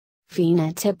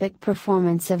Phenotypic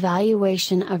Performance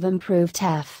Evaluation of Improved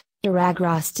Tef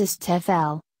Eragrostis tef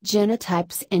L,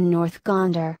 Genotypes in North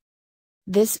Gondar.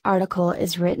 This article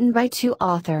is written by two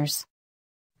authors.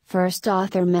 First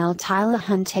author Meltila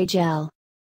Huntagel.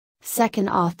 Second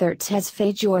author Tef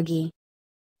Eragrostis.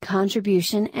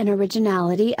 Contribution and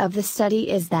originality of the study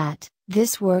is that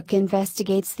this work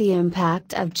investigates the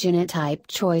impact of genotype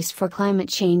choice for climate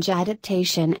change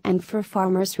adaptation and for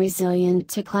farmers resilient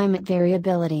to climate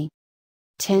variability.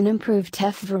 10 improved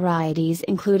tef varieties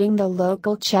including the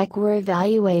local Czech were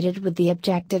evaluated with the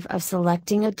objective of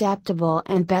selecting adaptable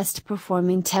and best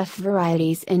performing tef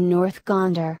varieties in North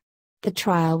Gondar. The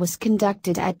trial was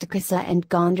conducted at Tekusa and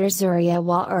Gondar Zuria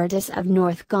Wa'erdas of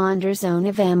North Gondar zone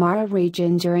of Amara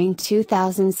region during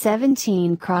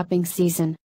 2017 cropping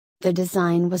season. The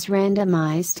design was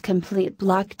randomized complete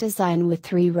block design with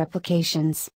 3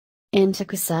 replications. In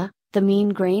Tekusa, the mean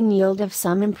grain yield of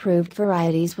some improved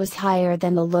varieties was higher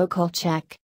than the local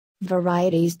Czech.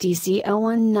 Varieties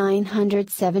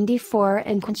DC01974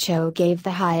 and Quancho gave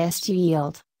the highest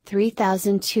yield,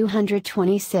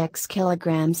 3,226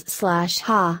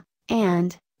 kg/ha,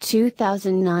 and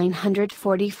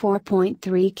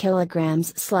 2,944.3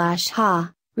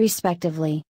 kg/ha,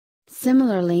 respectively.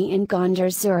 Similarly in Gondar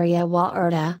Zuria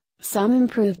Wa'erda, some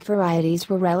improved varieties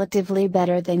were relatively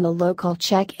better than the local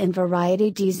Czech and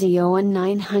variety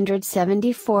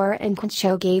DZ01974 and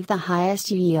Quancho gave the highest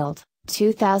yield,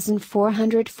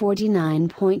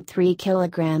 2,449.3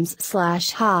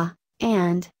 kg/ha,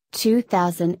 and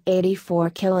 2,084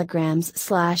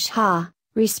 kg/ha,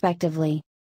 respectively.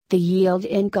 The yield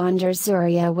in Gondar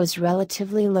Zuria was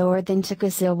relatively lower than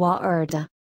Tekusa Wa'erda.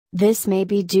 This may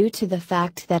be due to the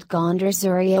fact that Gondar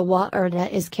Zuria Wa'erda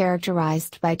is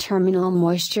characterized by terminal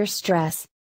moisture stress.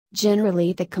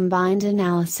 Generally, the combined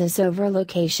analysis over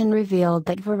location revealed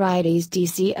that varieties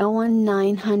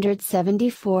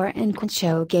DC01974 and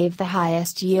Quancho gave the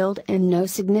highest yield and no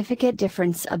significant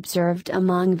difference observed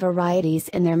among varieties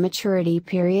in their maturity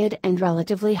period and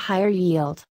relatively higher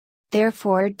yield.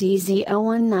 Therefore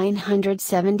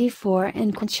DZ01974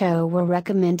 and Quancho were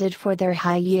recommended for their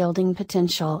high yielding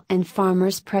potential and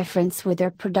farmers' preference with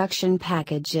their production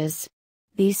packages.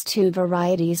 These 2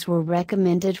 varieties were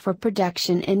recommended for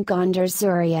production in Gondar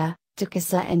Zuria,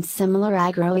 Tekusa and similar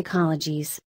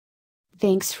agroecologies.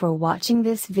 Thanks for watching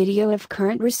this video of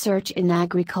Current Research in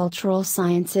Agricultural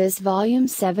Sciences Volume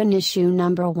 7 Issue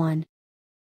Number 1.